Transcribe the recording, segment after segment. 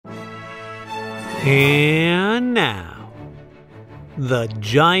And now, the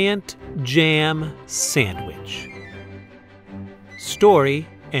Giant Jam Sandwich. Story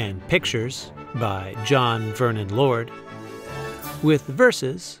and pictures by John Vernon Lord, with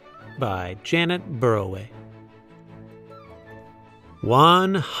verses by Janet Burroway.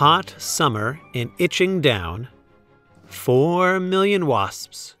 One hot summer in Itching Down, 4 million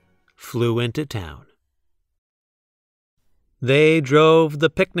wasps flew into town. They drove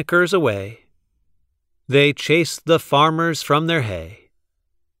the picnickers away. They chased the farmers from their hay.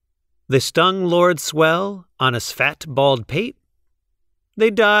 They stung Lord Swell on his fat, bald pate.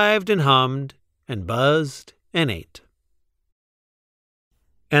 They dived and hummed and buzzed and ate.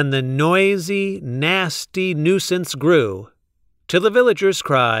 And the noisy, nasty nuisance grew, till the villagers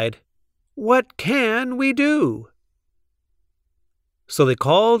cried, "What can we do?" So they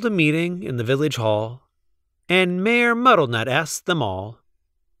called a meeting in the village hall, and Mayor Muddlenut asked them all,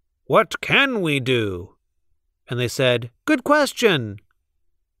 "What can we do?" And they said, "Good question."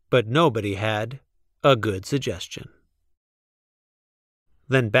 But nobody had a good suggestion.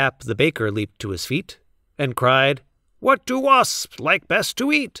 Then Bap the baker leaped to his feet and cried, "What do wasps like best to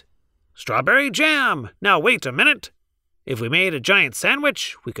eat?" "Strawberry jam! Now wait a minute. If we made a giant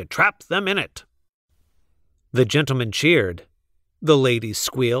sandwich, we could trap them in it." The gentlemen cheered, the ladies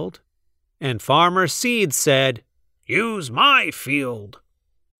squealed, and Farmer Seed said, "Use my field."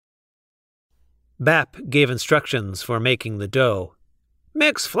 Bap gave instructions for making the dough.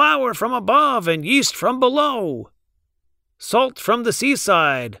 "Mix flour from above and yeast from below. Salt from the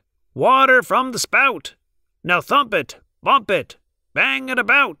seaside, water from the spout. Now thump it, bump it, bang it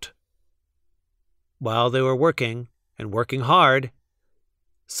about." While they were working, and working hard,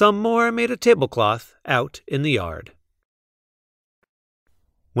 some more made a tablecloth out in the yard.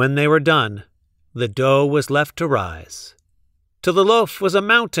 When they were done, the dough was left to rise, till the loaf was a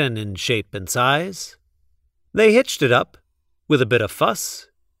mountain in shape and size. They hitched it up, with a bit of fuss,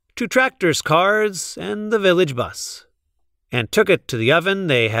 to tractors, cars, and the village bus, and took it to the oven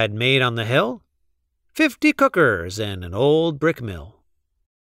they had made on the hill, 50 cookers and an old brick mill.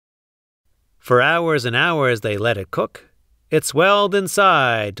 For hours and hours they let it cook. It swelled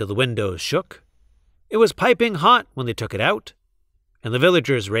inside till the windows shook. It was piping hot when they took it out, and the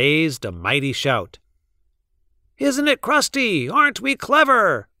villagers raised a mighty shout. "Isn't it crusty? Aren't we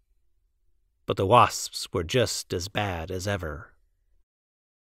clever?" But the wasps were just as bad as ever.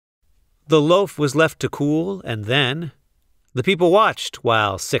 The loaf was left to cool, and then the people watched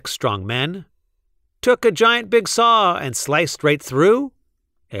while 6 strong men took a giant big saw and sliced right through.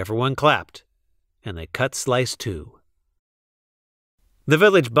 Everyone clapped, and they cut slice too. The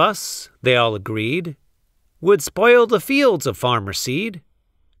village bus, they all agreed, would spoil the fields of Farmer Seed.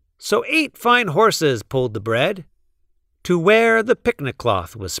 So 8 fine horses pulled the bread to where the picnic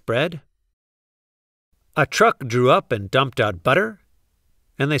cloth was spread. A truck drew up and dumped out butter,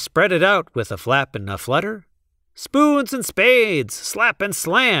 and they spread it out with a flap and a flutter. Spoons and spades, slap and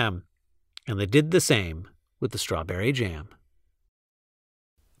slam, and they did the same with the strawberry jam.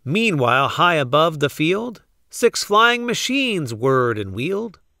 Meanwhile, high above the field, 6 flying machines whirred and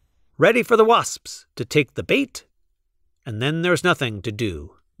wheeled, ready for the wasps to take the bait, and then there's nothing to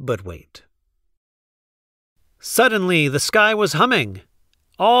do but wait. Suddenly the sky was humming.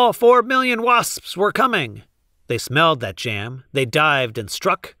 All 4 million wasps were coming. They smelled that jam, they dived and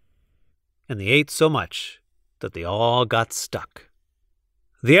struck, and they ate so much that they all got stuck.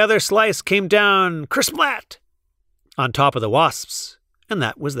 The other slice came down kersplat on top of the wasps, and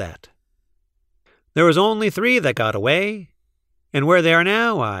that was that. There was only 3 that got away, and where they are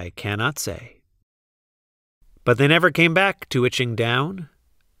now I cannot say. But they never came back to Itching Down,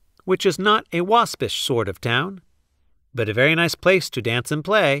 which is not a waspish sort of town, but a very nice place to dance and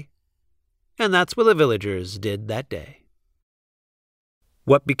play, and that's what the villagers did that day.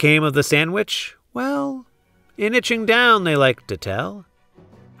 What became of the sandwich? Well, in Itching Down they like to tell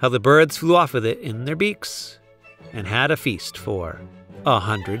how the birds flew off with it in their beaks and had a feast for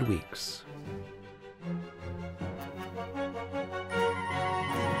 100 weeks.